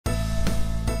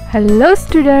Hello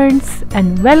students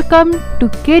and welcome to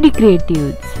KD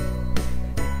Creatives.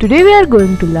 Today we are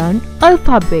going to learn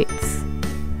alphabets,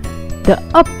 the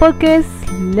uppercase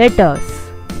letters,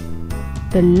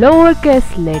 the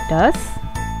lowercase letters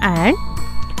and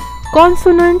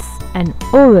consonants and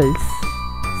vowels.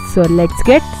 So let's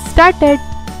get started.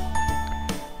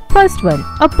 First one,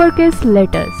 uppercase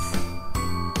letters.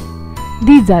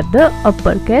 These are the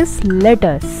uppercase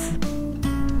letters.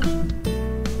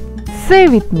 Say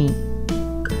with me: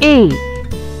 A,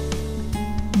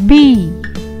 B,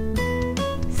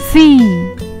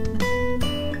 C,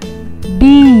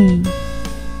 D,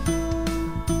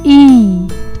 E,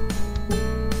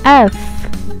 F,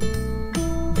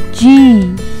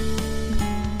 G,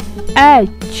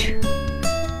 H,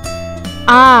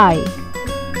 I,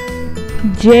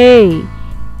 J,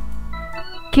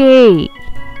 K,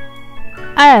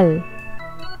 L,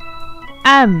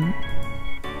 M,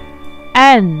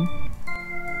 N,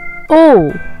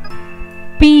 O,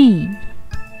 P,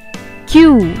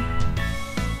 Q,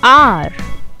 R,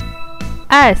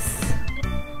 S,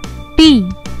 T,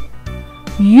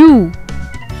 U,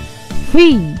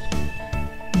 V,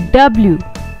 W,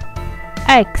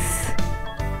 X,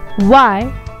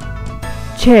 Y,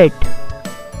 Z.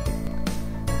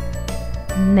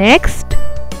 Next,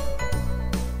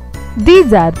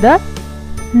 these are the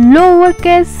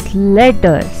lowercase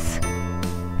letters.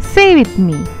 Say with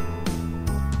me: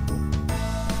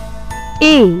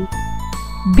 A,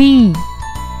 B,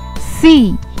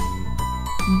 C,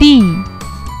 D,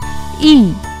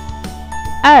 E,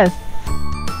 F,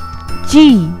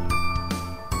 G,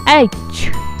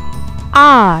 H,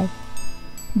 I,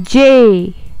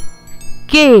 J,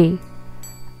 K,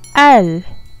 L,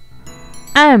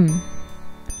 M,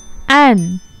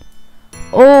 N,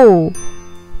 O,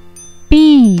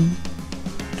 P,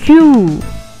 Q,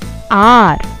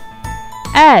 R,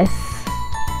 S,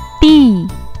 T,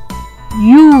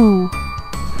 U,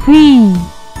 V,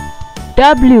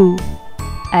 W,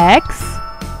 X,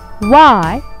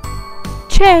 Y,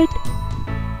 Z.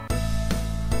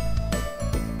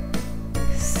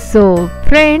 So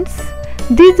friends,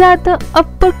 these are the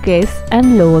uppercase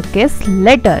and lowercase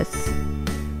letters.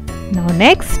 Now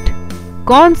next,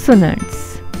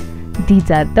 consonants.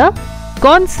 These are the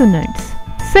consonants.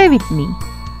 Say with me: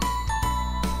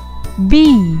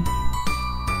 B,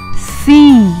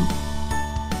 C,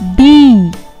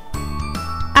 D,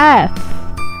 F,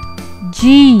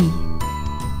 G,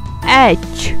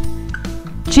 H,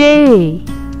 J,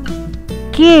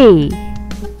 K,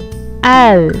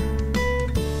 L,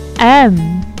 M,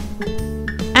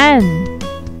 N,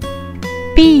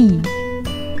 P,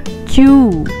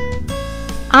 Q,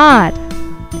 R,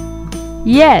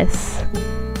 S,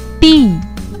 T,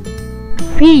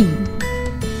 V,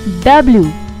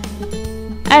 W,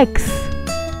 X,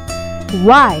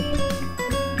 Y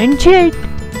and Z.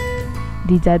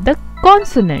 These are the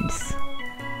consonants.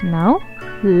 Now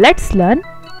let's learn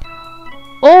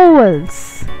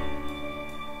vowels.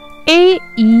 A,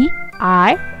 E,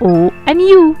 I, O and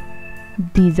U.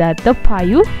 These are the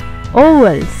 5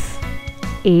 vowels.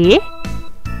 A,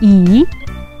 E,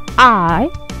 I,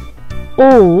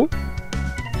 O,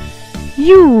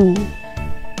 U.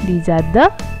 These are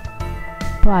the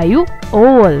 5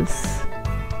 vowels.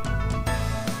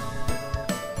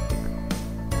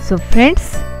 So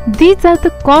friends, these are the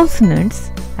consonants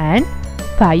and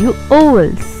 5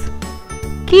 vowels.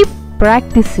 Keep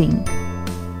practicing.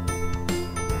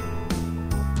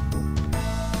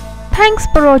 Thanks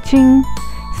for watching.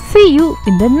 See you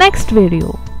in the next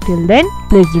video. Till then,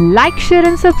 please do like, share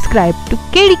and subscribe to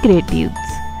KD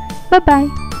Creatives. Bye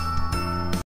bye.